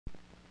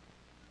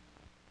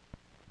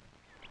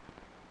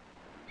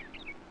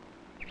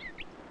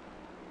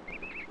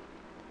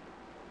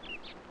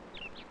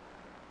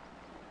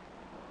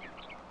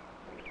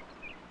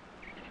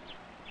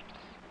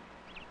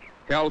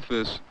Health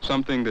is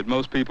something that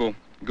most people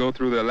go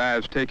through their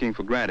lives taking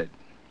for granted.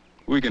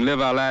 We can live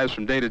our lives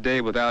from day to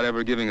day without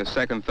ever giving a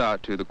second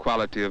thought to the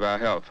quality of our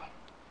health.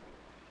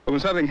 But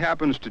when something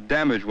happens to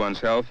damage one's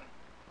health,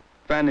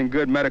 finding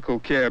good medical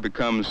care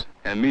becomes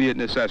an immediate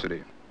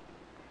necessity.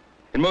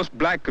 In most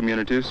black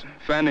communities,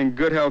 finding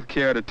good health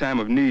care at a time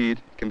of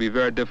need can be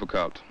very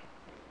difficult.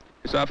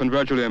 It's often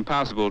virtually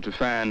impossible to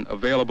find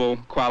available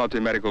quality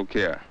medical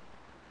care.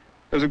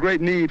 There's a great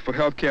need for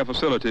health care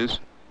facilities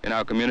in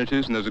our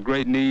communities, and there's a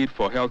great need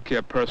for health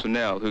care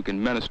personnel who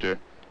can minister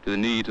to the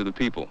needs of the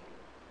people.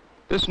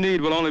 This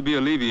need will only be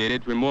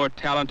alleviated when more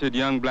talented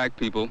young black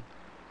people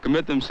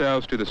commit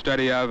themselves to the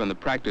study of and the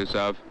practice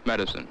of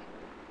medicine.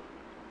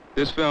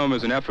 This film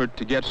is an effort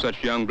to get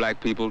such young black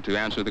people to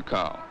answer the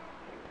call.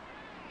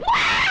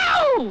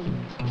 Wow!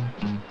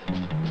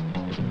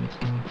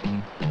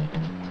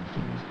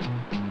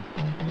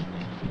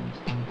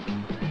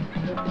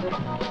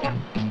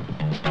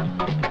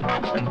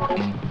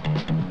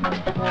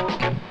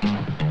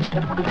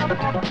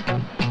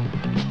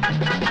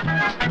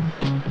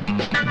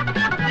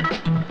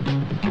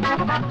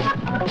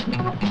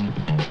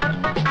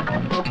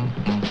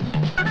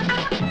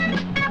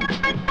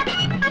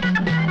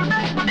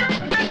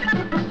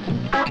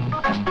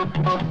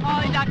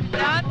 Ollie, Dr.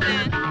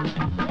 Johnson.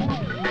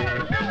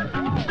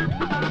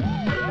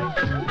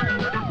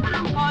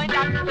 Ollie,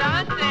 Dr.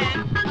 Johnson.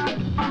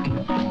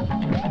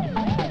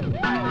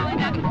 Ollie,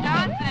 Dr.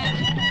 Johnson.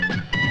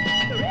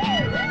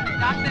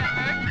 Doctor,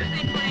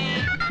 emergency,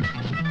 please.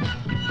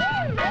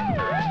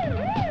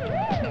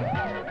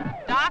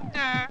 Doctor.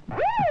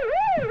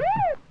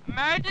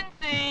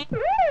 Emergency.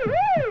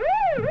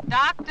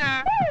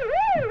 Doctor.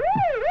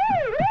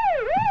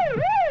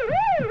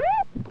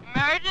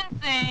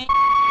 Emergency.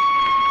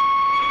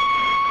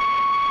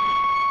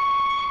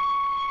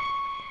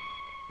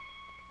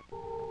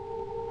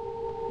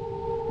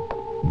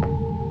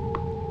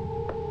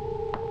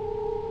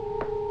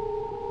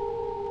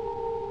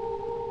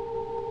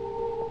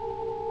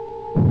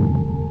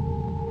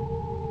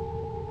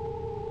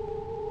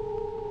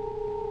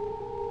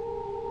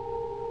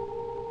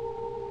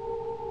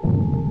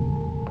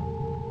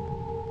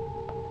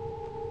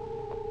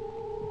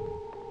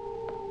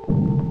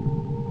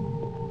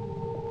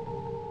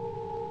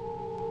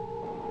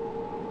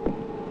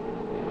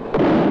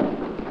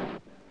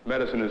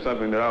 Medicine is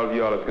something that all of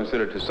you all have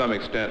considered to some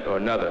extent or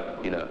another,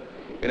 you know.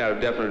 You may not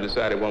have definitely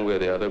decided one way or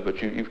the other,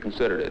 but you've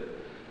considered it.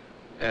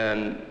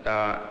 And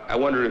I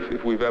wonder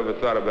if we've ever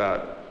thought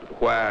about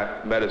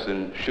why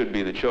medicine should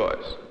be the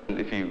choice.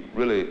 And if you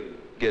really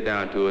get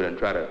down to it and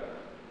try to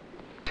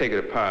take it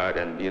apart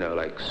and, you know,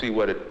 like see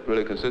what it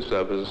really consists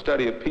of, is a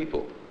study of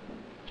people,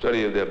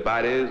 study of their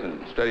bodies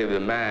and study of their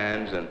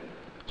minds and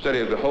study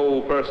of the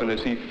whole person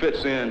as he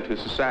fits into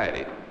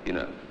society, you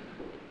know.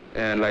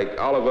 And like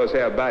all of us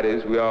have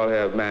bodies, we all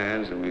have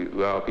minds, and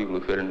we're all people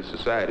who fit into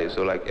society.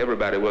 So like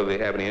everybody, whether they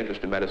have any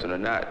interest in medicine or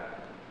not,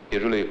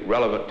 is really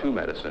relevant to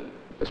medicine,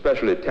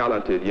 especially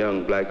talented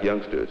young black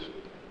youngsters.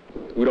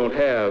 We don't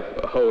have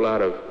a whole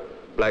lot of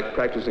black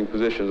practicing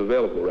physicians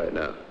available right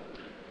now.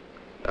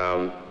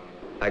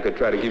 I could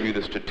try to give you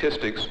the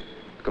statistics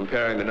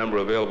comparing the number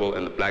available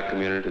in the black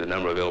community to the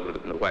number available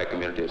in the white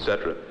community,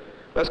 etc.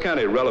 That's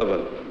kind of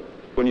irrelevant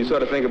when you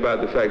sort of think about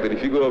the fact that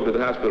if you go over to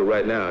the hospital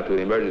right now, to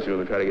the emergency room,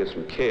 and try to get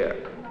some care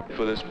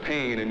for this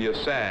pain in your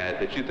side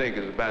that you think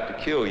is about to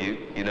kill you,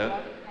 you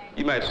know,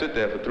 you might sit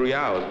there for 3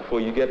 hours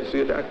before you get to see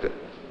a doctor.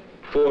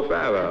 4 or 5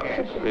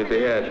 hours. If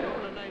they had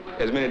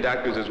as many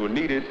doctors as were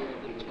needed,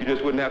 you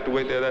just wouldn't have to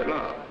wait there that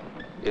long.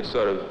 It's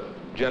sort of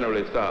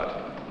generally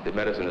thought that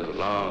medicine is a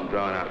long,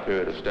 drawn-out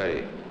period of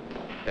study,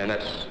 and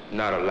that's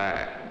not a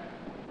lie.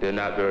 There are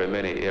not very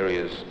many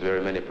areas,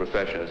 very many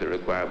professions that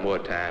require more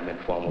time and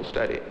formal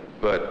study.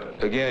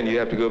 But again, you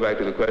have to go back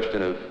to the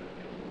question of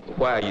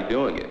why are you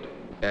doing it,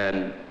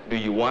 and do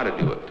you want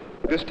to do it?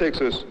 This takes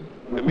us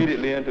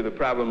immediately into the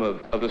problem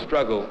of the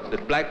struggle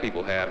that black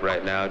people have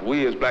right now.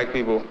 We as black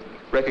people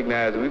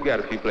recognize that we've got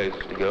a few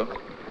places to go.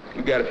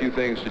 We've got a few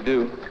things to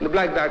do. And the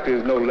black doctor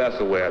is no less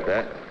aware of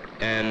that.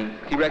 And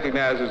he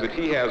recognizes that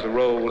he has a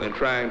role in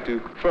trying to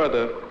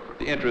further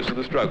the interests of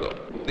the struggle.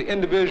 The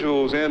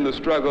individuals in the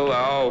struggle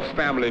are all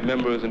family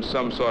members in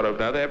some sort of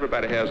another.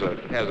 Everybody has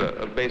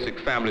a basic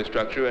family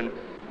structure, and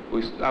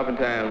we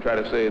oftentimes try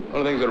to say one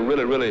of the things that are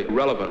really, really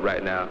relevant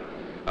right now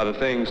are the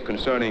things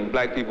concerning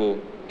black people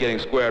getting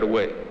squared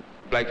away,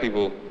 black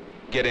people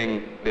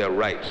getting their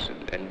rights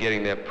and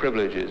getting their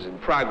privileges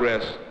and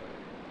progress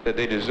that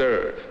they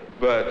deserve.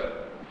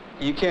 But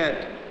you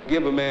can't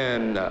give a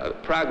man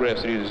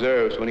progress that he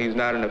deserves when he's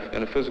not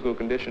in a physical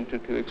condition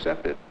to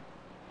accept it.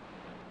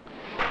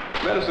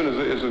 Medicine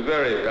is a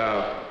very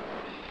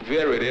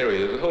varied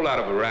area. There's a whole lot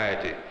of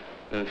variety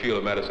in the field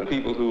of medicine.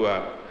 People who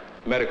are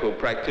medical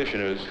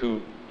practitioners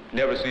who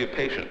never see a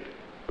patient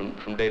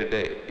from day to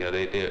day. You know,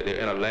 they're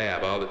in a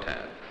lab all the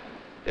time.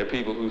 There are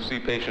people who see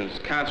patients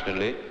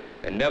constantly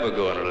and never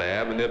go in a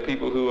lab, and there are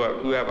people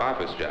who have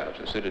office jobs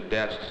and sit at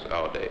desks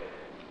all day.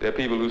 There are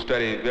people who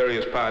study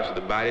various parts of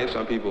the body.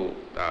 Some people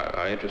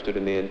are interested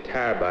in the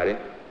entire body.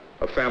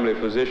 A family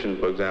physician,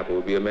 for example,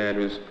 would be a man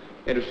who's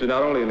interested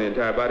not only in the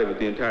entire body, but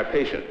the entire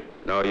patient,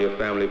 and all your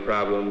family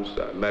problems,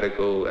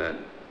 medical and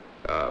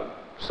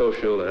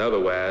social and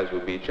otherwise,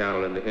 would be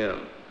channeled into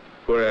him.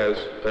 Whereas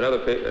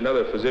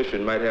another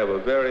physician might have a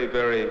very,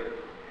 very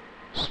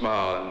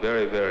small and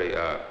very, very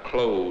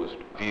closed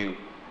view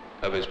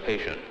of his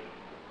patient.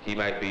 He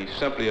might be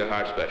simply a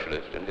heart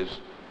specialist, and his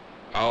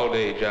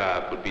all-day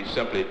job would be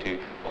simply to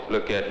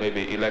look at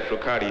maybe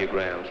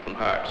electrocardiograms from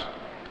hearts.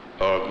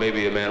 Or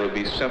maybe a man would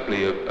be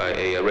simply a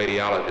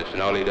radiologist,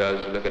 and all he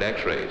does is look at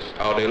x-rays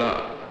all day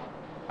long.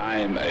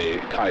 I'm a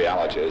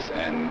cardiologist,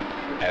 and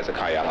as a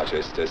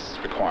cardiologist, this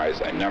requires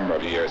a number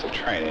of years of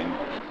training.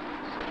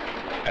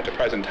 At the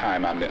present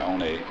time, I'm the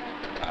only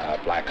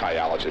black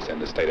cardiologist in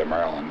the state of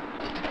Maryland.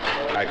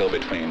 I go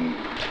between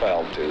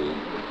 12 to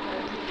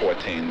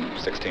 14,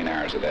 16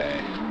 hours a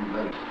day.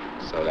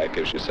 So that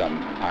gives you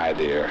some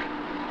idea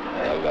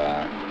of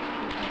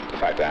the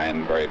fact that I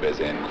am very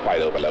busy and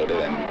quite overloaded,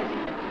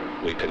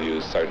 and we could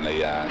use certainly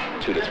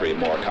 2 to 3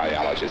 more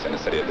cardiologists in a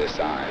city of this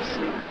size.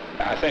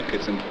 I think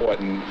it's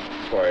important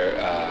for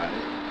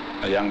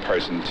a young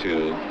person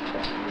to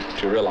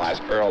realize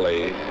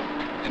early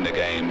in the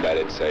game that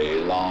it's a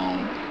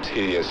long,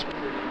 tedious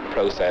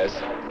process.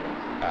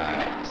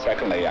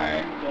 Secondly,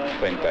 I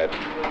think that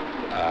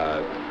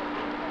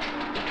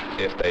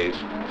if they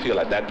feel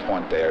at that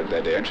point that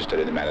they're interested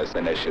in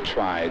medicine, they should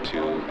try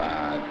to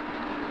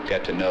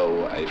get to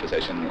know a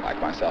physician like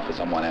myself or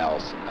someone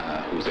else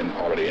who's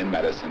already in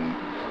medicine,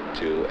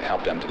 to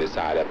help them to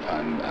decide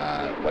upon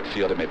what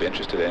field they may be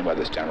interested in,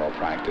 whether it's general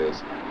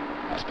practice,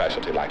 a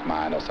specialty like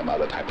mine, or some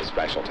other type of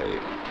specialty.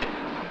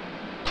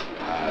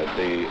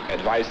 The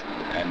advice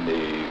and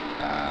the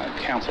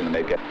counseling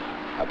they get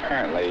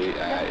apparently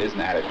isn't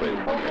adequate,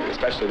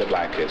 especially the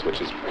black kids, which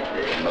is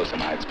in most of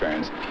my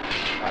experience,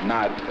 are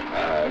not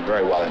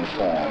very well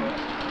informed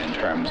in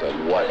terms of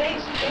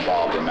what's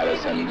involved in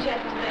medicine,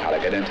 how to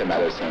get into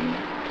medicine,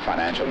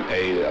 financial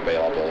aid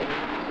available,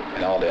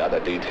 and all the other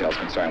details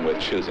concerned with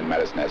choosing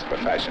medicine as a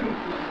profession.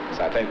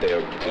 So I think they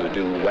would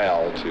do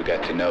well to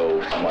get to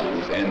know someone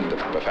who's in the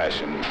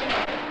profession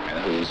and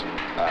who's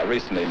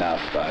recently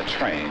enough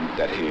trained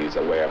that he's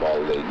aware of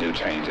all the new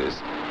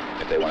changes,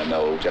 if they want to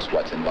know just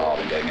what's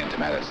involved in getting into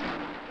medicine.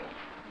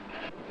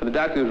 The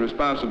doctor is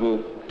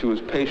responsible to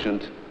his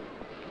patient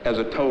as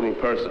a total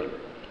person,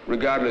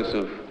 regardless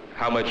of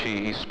how much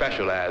he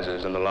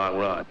specializes in the long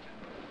run.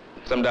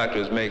 Some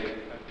doctors make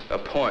a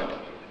point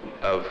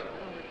of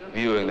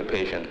viewing the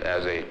patient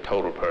as a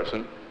total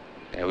person,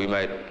 and we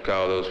might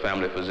call those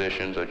family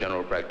physicians or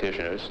general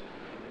practitioners.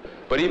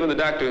 But even the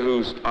doctor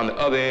who's on the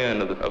other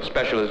end of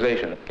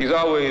specialization, he's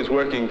always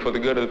working for the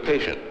good of the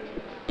patient.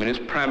 I mean, his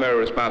primary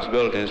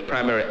responsibility, his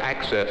primary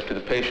access to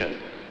the patient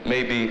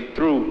may be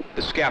through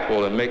the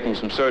scalpel and making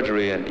some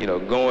surgery and,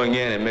 going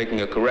in and making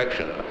a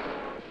correction.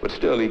 But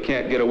still, he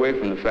can't get away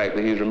from the fact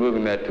that he's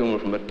removing that tumor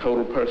from a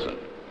total person,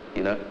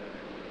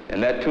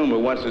 And that tumor,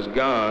 once it's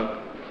gone,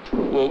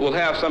 will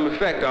have some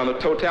effect on the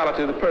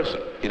totality of the person.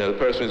 The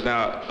person is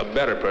now a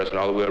better person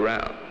all the way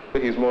around.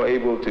 He's more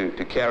able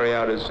to carry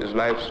out his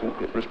life's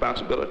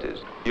responsibilities.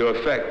 Your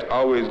effect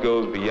always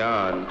goes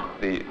beyond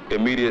the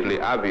immediately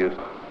obvious.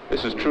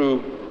 This is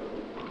true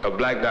of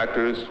black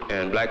doctors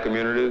in black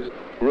communities,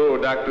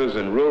 rural doctors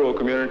in rural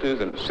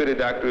communities, and city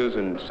doctors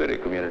in city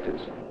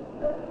communities.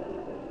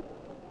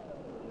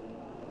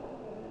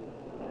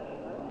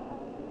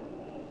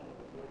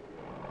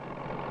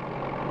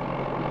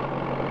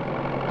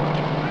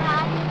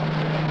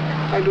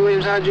 Dr.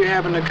 Williams, how did you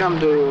happen to come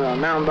to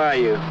Mountain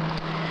Bayou?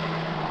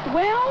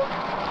 Well,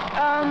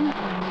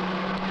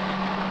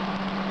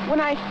 when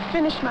I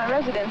finished my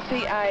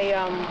residency,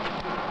 I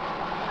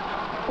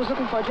was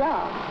looking for a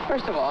job.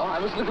 First of all, I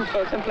was looking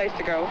for some place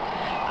to go.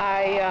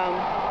 I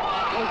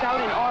was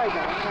out in Oregon,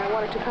 and I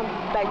wanted to come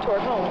back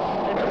toward home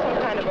and do some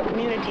kind of a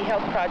community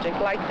health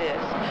project like this.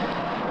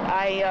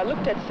 I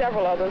looked at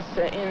several others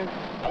in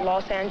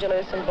Los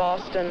Angeles and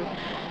Boston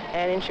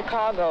and in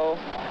Chicago,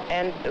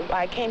 and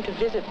I came to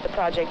visit the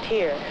project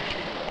here.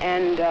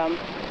 And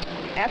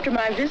after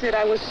my visit,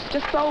 I was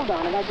just sold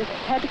on it. I just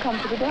had to come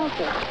to the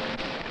Delta.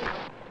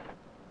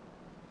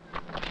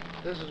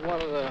 This is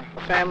one of the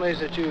families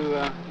that you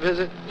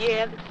visit?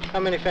 Yeah. How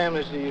many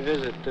families do you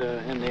visit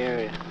in the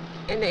area?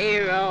 In the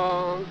area,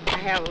 I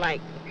have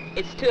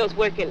it's still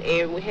working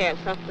area. We have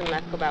something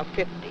like about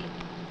 50.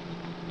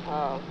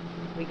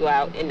 We go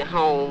out in the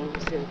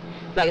homes, and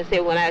like I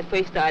said, when I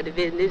first started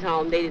visiting this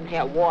home, they didn't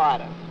have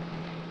water.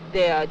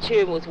 Their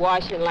children was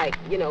washing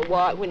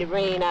water when it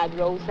rained out the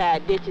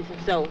roadside ditches,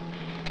 and so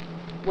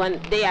one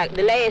day,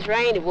 the last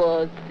rain it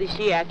was this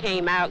year, I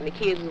came out and the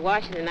kids was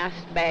washing, and I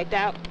backed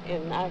out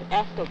and I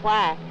asked them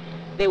why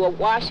they were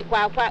washing,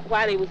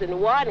 why they was in the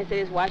water, and they said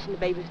they was washing the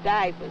baby's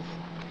diapers.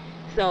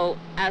 So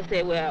I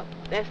said, well,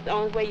 that's the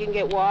only way you can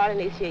get water, and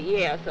they said,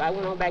 yeah. So I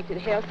went on back to the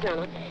health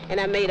center, and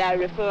I made out a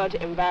referral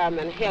to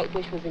environmental health,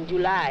 which was in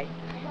July.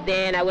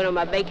 Then I went on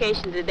my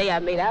vacation today. I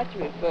made out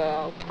the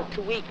referral for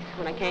 2 weeks.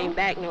 When I came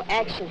back, no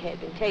action had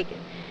been taken.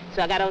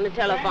 So I got on the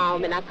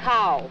telephone and I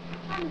called.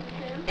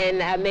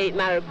 And I made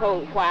my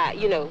report why,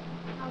 you know,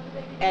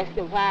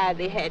 asking why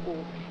they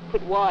hadn't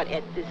put water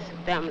at this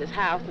family's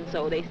house, and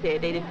so they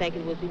said they didn't think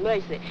it was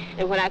emergency.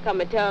 And when I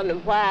come and tell them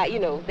why, you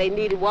know, they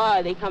needed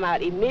water, they come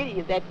out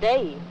immediately that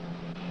day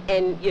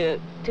and, you know,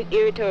 took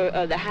inventory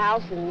of the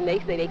house, and the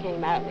next day they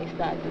came out and they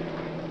started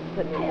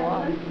putting in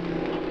water.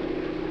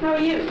 How are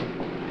you?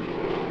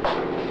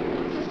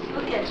 Just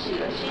look at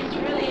Sheila. She's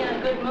really in a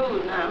good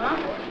mood now, huh?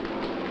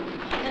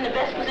 She's in the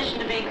best position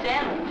to be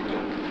examined.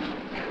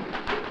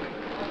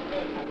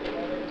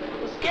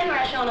 The skin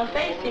rash on her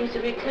face seems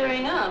to be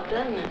clearing up,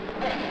 doesn't it?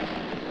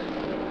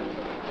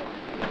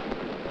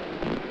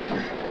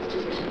 Let's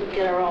just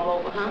get her all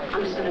over, huh?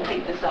 I'm just going to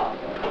take this off.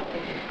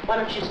 Why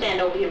don't you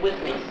stand over here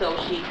with me so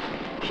she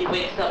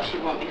wakes up, she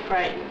won't be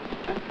frightened.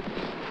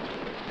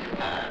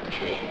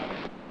 Okay.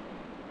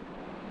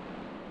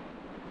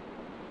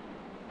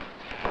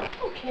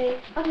 Okay,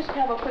 I'll just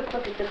have a quick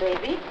look at the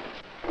baby.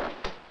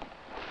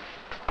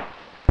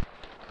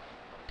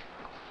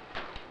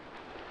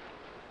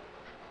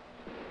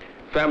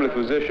 Family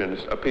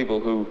physicians are people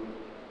who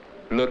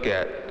look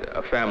at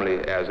a family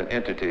as an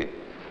entity,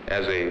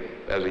 as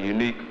a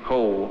unique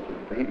whole.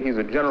 He's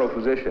a general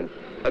physician.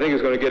 I think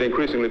it's going to get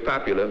increasingly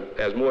popular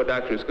as more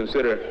doctors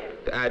consider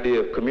the idea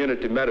of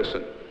community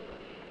medicine.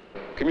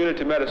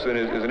 Community medicine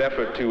is an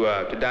effort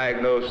to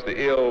diagnose the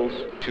ills,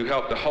 to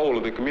help the whole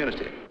of the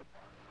community.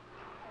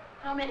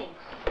 How many?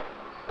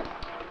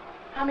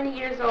 How many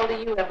years old are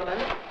you, Evelyn?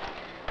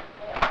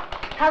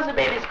 How's the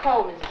baby's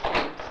cold, Mrs.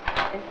 Sims?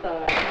 It's all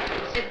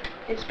right.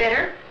 It's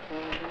better?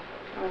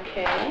 Mm-hmm.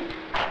 Okay.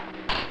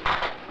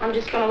 I'm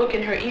just going to look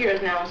in her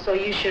ears now, so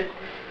you should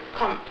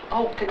come.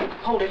 Oh, can you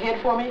hold her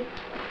head for me?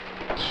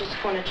 She's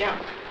going to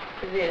jump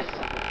for this.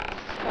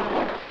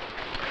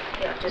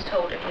 Yeah, just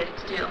hold her head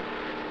still.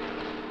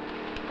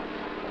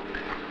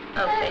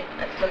 Okay,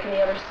 let's look on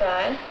the other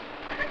side.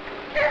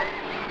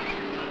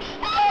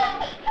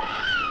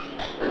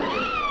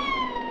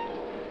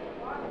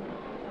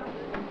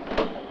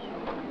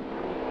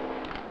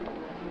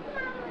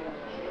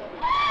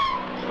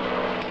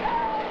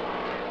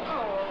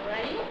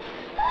 Alrighty.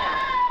 Now,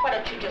 why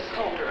don't you just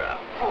hold her up?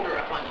 Hold her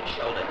up on your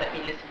shoulder. Let me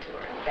listen to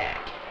her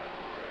back.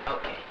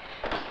 Okay.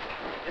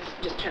 Let's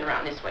just turn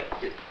around this way.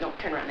 No,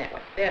 turn around that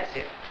way. That's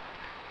it.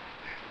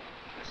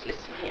 Let's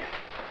listen here.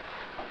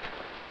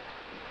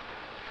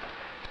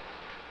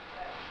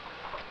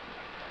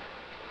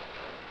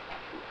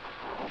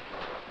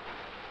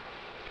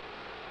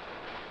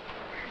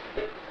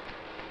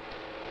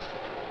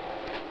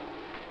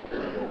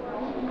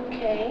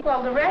 Okay.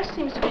 Well, the rash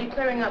seems to be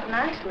clearing up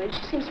nicely.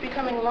 She seems to be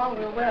coming along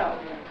real well.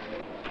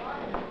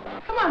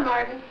 Come on,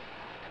 Martin.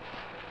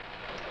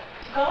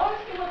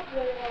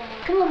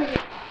 Come over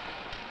here.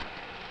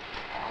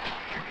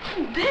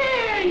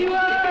 There you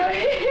are.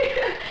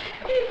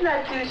 He's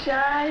not too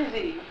shy, is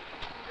he?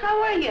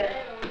 How are you?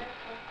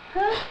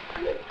 Huh?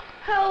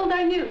 How old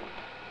are you?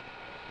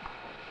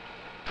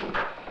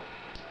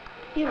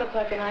 You look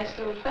like a nice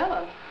little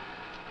fellow.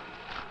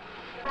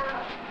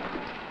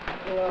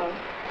 Well,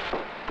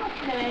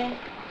 okay.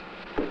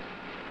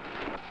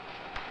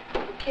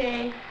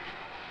 Okay.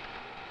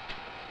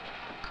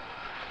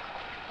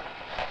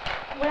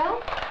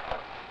 Well,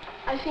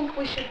 I think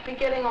we should be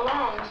getting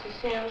along,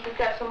 Mrs. Sims. We've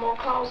got some more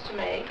calls to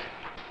make.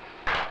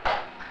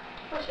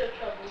 What's your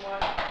trouble,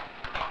 Mark?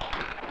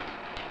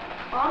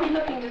 Well, I'll be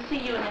looking to see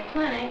you in the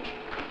clinic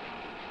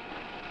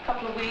a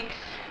couple of weeks,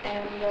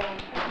 and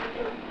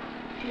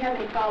if you have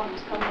any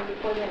problems, come in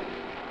before then.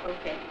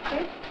 Okay.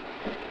 Okay?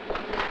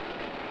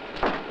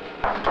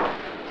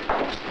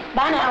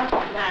 Bye now.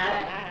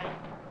 Bye.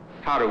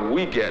 How do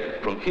we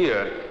get from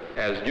here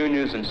as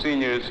juniors and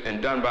seniors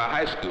in Dunbar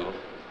High School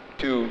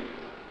to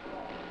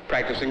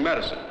practicing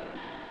medicine?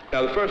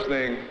 Now, the first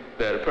thing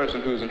that a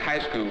person who's in high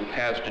school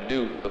has to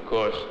do, of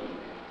course,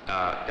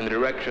 in the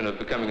direction of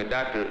becoming a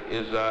doctor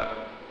is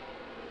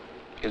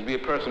be a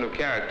person of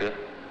character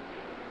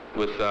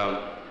with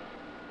a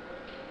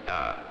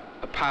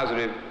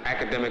positive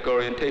academic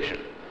orientation,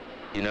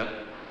 you know,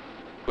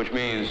 which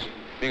means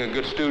being a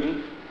good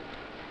student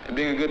and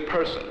being a good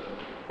person.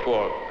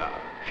 For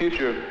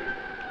future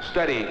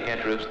study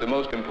interests, the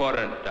most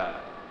important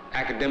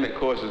academic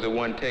courses that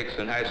one takes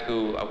in high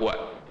school are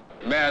what?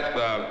 Math,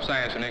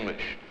 science, and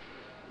English.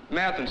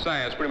 Math and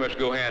science pretty much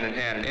go hand in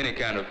hand in any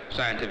kind of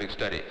scientific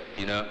study,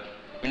 you know?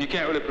 I mean, you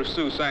can't really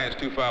pursue science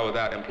too far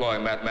without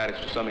employing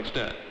mathematics to some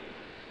extent.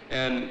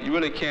 And you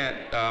really can't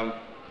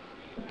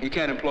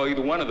employ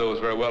either one of those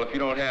very well if you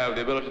don't have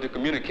the ability to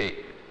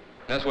communicate.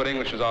 That's what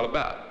English is all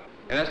about.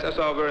 And that's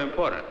all very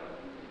important.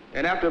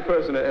 And after a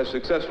person has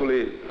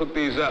successfully hooked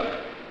these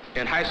up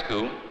in high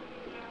school,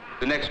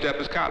 the next step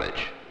is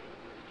college.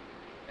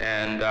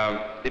 And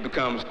it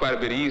becomes quite a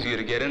bit easier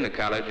to get into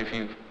college if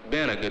you've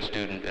been a good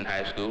student in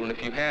high school and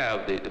if you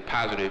have the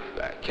positive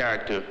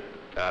character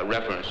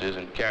references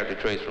and character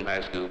traits from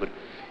high school. But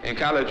in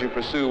college, you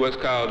pursue what's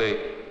called a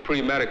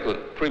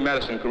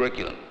pre-medicine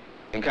curriculum.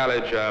 In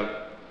college,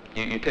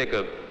 you take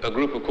a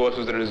group of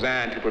courses that are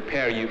designed to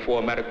prepare you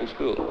for medical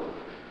school.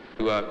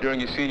 During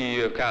your senior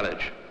year of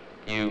college,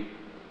 you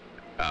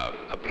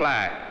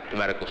apply to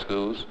medical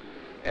schools,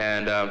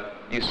 and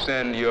you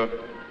send your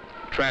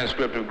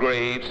transcript of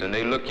grades, and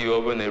they look you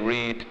over and they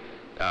read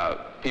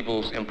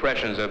people's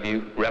impressions of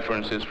you,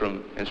 references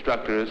from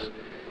instructors,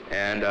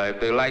 and if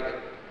they like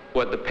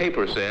what the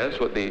paper says,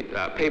 what the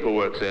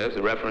paperwork says,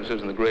 the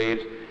references and the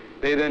grades,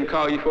 they then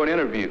call you for an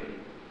interview.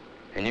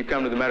 And you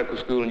come to the medical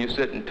school and you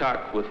sit and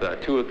talk with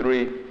 2 or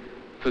 3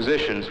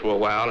 physicians for a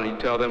while, and you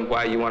tell them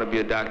why you want to be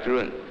a doctor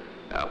and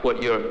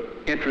what your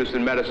interests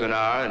in medicine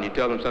are, and you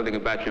tell them something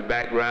about your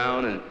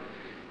background, and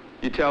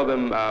you tell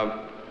them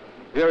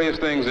various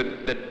things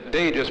that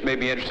they just may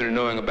be interested in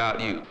knowing about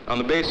you. On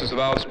the basis of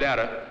all this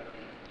data,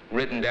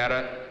 written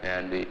data,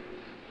 and the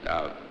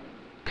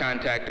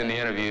contact in the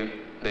interview,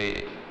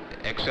 they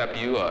accept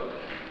you or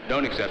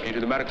don't accept you to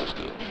the medical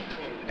school.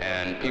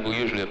 And people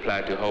usually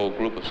apply to a whole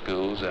group of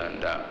schools,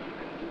 and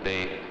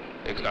they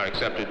are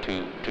accepted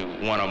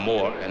to one or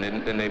more, and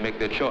then they make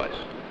their choice.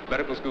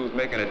 Medical schools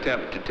make an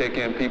attempt to take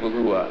in people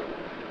who are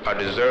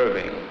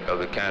deserving of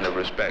the kind of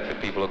respect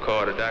that people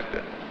accord a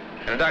doctor.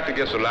 And a doctor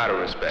gets a lot of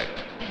respect.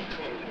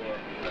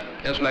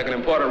 It's like an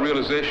important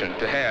realization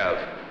to have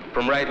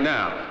from right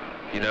now,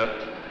 you know,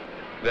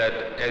 that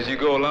as you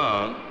go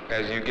along,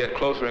 as you get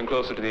closer and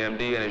closer to the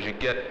MD, and as you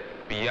get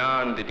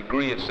beyond the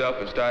degree itself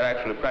and start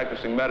actually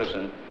practicing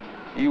medicine,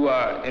 you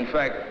are, in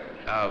fact,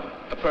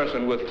 a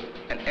person with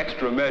an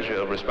extra measure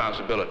of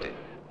responsibility.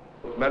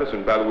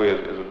 Medicine, by the way,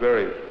 is a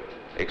very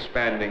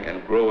expanding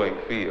and growing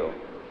field.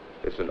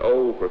 It's an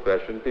old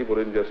profession. People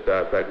didn't just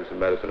start practicing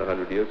medicine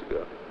 100 years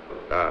ago.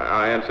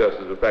 Our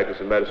ancestors were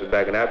practicing medicine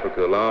back in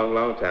Africa a long,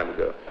 long time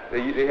ago.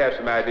 They have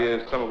some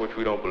ideas, some of which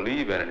we don't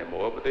believe in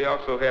anymore, but they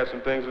also had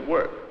some things that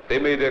work. They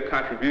made their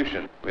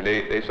contribution. I mean,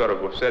 they sort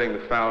of were setting the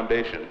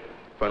foundation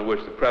upon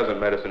which the present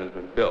medicine has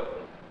been built.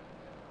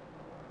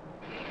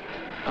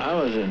 I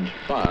was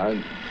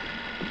inspired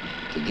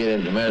to get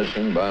into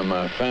medicine by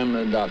my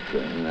family doctor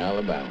in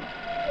Alabama.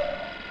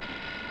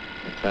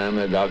 The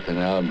family doctor in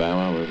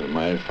Alabama was a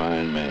mighty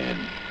fine man.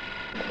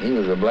 He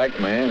was a black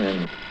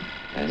man,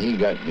 and he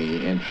got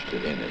me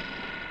interested in it.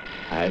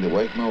 I had to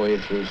work my way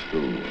through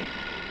school.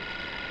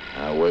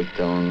 I worked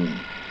on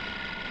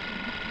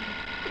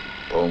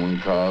Pullman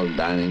cars,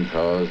 dining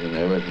cars, and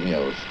everything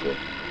else to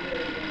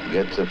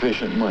get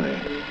sufficient money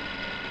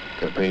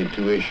to pay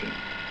tuition.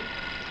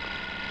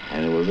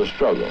 And it was a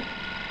struggle.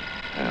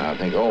 And I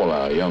think all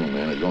our young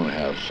men are going to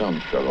have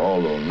some struggle,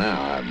 although now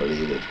I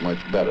believe it's much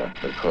better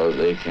because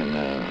they can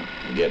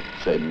get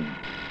certain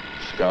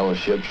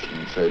scholarships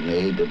and certain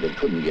aid that they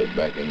couldn't get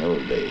back in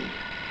those days.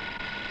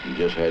 You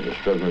just had to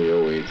struggle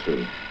your way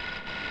through.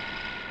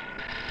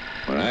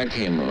 When I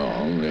came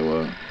along,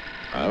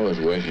 I was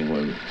working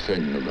with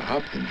certain of the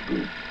Hopkins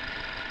group.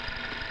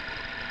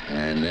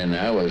 And then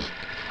I was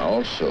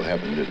also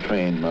happened to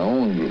train my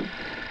own group.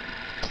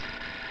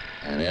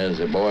 And as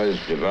the boys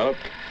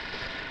developed,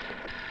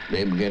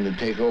 they began to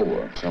take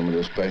over some of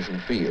the special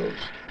fields.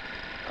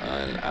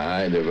 And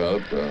I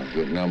developed a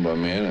good number of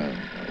men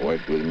who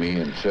worked with me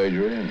in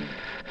surgery and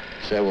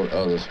several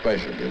other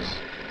specialties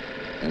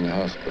in the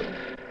hospital.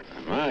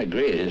 My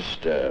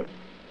greatest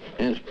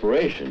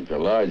inspiration, to a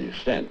large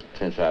extent,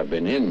 since I've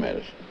been in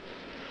medicine,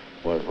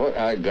 was what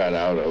I got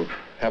out of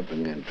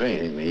helping and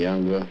training the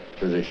younger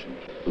physicians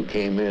who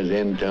came in as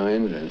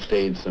interns and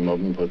stayed, some of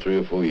them, for 3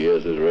 or 4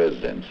 years as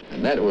residents.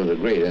 And that was a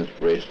great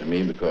inspiration to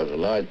me because a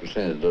large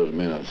percentage of those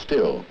men are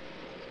still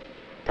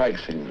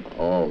practicing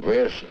over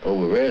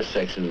various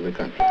sections of the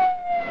country.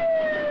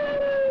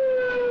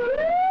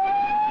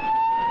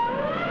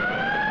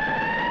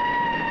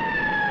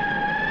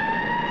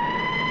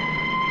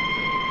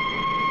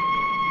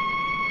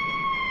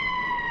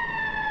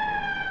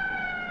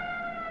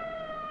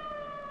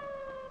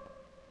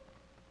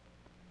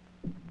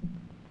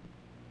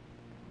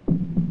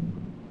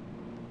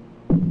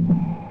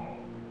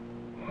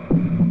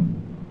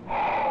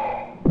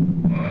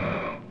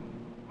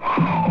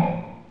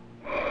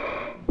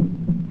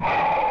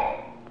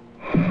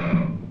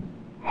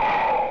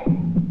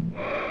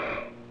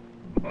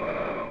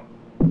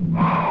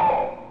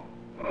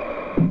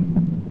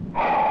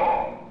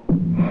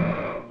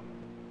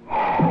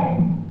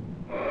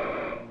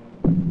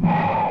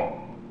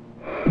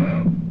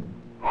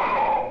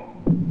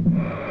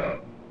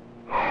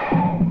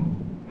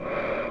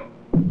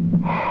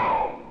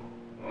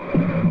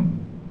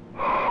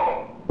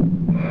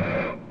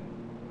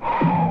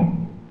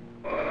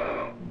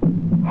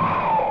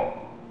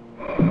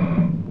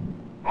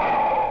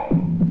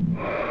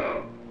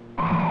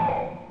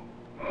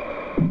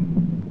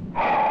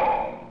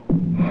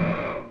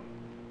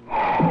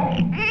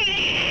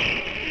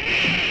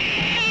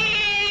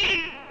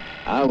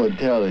 I would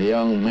tell the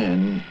young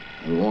men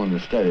who want to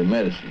study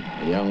medicine,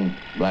 a young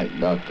black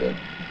doctor,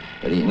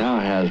 that he now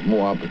has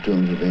more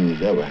opportunity than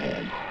he's ever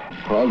had.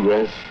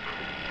 Progress,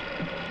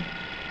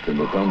 to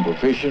become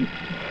proficient,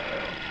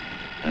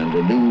 and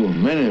to do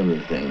many of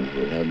the things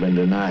that have been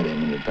denied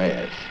him in the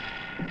past.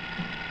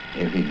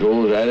 If he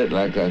goes at it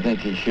like I think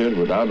he should,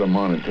 without a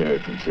monetary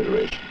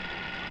consideration,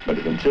 but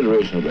a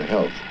consideration of the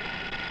health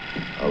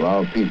of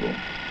our people,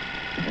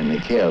 and they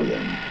killed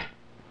him.